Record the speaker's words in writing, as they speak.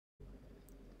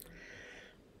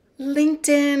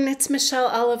LinkedIn, it's Michelle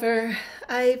Oliver.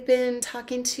 I've been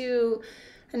talking to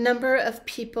a number of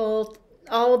people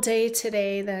all day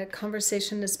today. The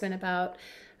conversation has been about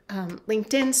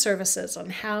LinkedIn services,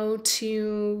 on how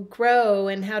to grow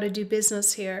and how to do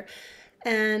business here.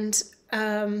 And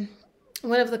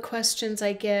one of the questions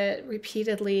I get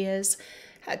repeatedly is,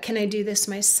 can I do this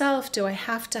myself? Do I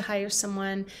have to hire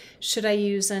someone? Should I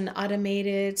use an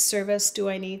automated service? Do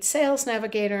I need Sales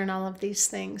Navigator and all of these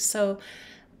things? So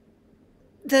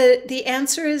the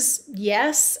answer is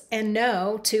yes and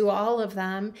no to all of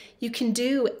them. You can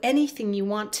do anything you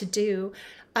want to do.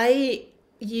 I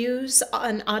use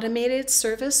an automated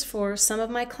service for some of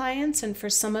my clients, and for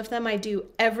some of them I do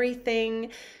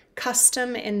everything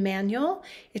custom and manual.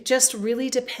 It just really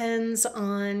depends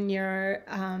on your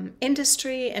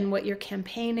industry and what your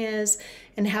campaign is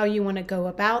and how you want to go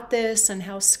about this and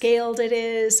how scaled it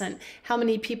is and how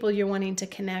many people you're wanting to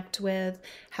connect with,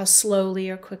 how slowly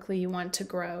or quickly you want to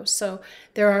grow. So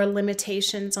there are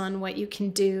limitations on what you can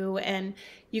do, and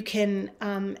you can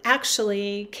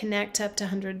actually connect up to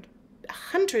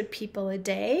 100 people a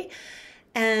day.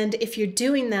 And if you're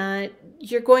doing that,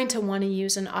 you're going to want to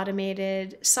use an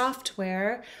automated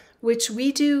software, which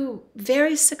we do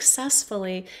very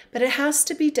successfully, but it has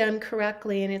to be done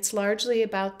correctly. And it's largely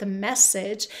about the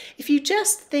message. If you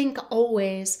just think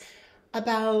always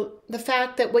about the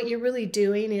fact that what you're really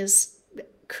doing is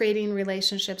creating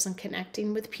relationships and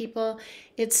connecting with people,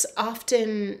 it's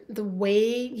often the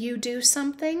way you do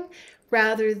something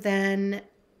rather than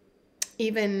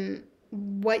even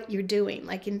what you're doing,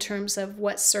 like in terms of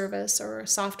what service or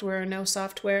software or no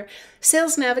software.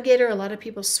 Sales Navigator, a lot of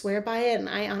people swear by it, and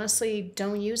I honestly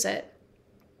don't use it.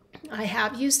 I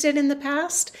have used it in the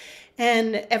past,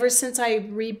 and ever since I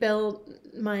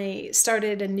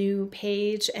started a new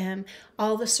page and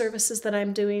all the services that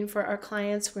I'm doing for our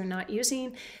clients, we're not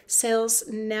using Sales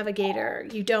Navigator.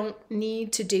 You don't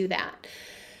need to do that.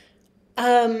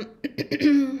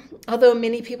 Although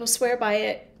many people swear by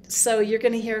it, so you're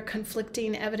going to hear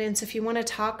conflicting evidence. If you want to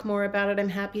talk more about it, I'm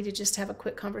happy to just have a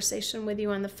quick conversation with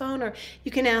you on the phone, or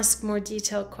you can ask more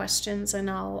detailed questions and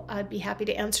I'd be happy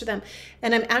to answer them.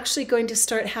 And I'm actually going to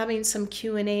start having some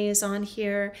Q&As on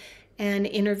here and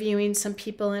interviewing some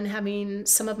people and having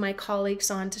some of my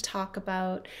colleagues on to talk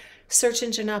about search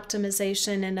engine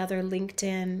optimization and other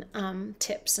LinkedIn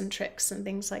tips and tricks and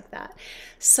things like that.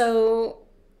 So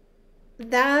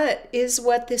that is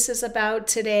what this is about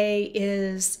today.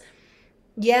 Is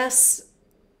yes,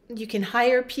 you can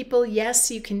hire people.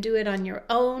 Yes, you can do it on your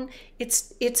own.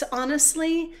 It's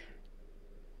honestly,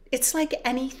 it's like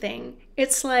anything.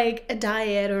 It's like a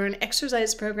diet or an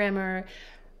exercise program or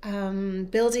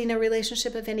building a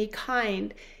relationship of any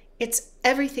kind.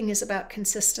 Everything is about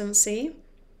consistency,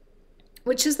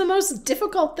 which is the most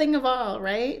difficult thing of all,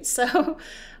 right? So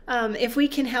if we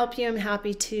can help you, I'm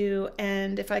happy to.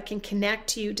 And if I can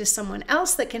connect you to someone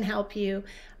else that can help you,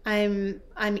 I'm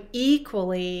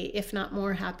equally, if not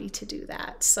more, happy to do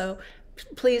that. So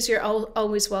please, you're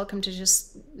always welcome to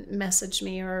just message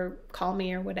me or call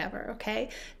me or whatever, okay?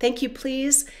 Thank you.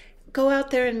 Please go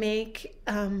out there and make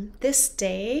this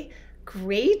day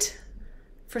great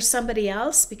for somebody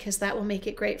else, because that will make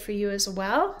it great for you as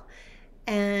well.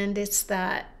 And it's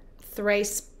that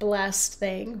thrice blessed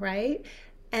thing, right?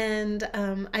 And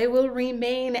I will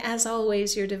remain, as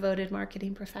always, your devoted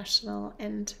marketing professional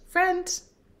and friend,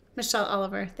 Michelle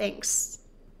Oliver. Thanks.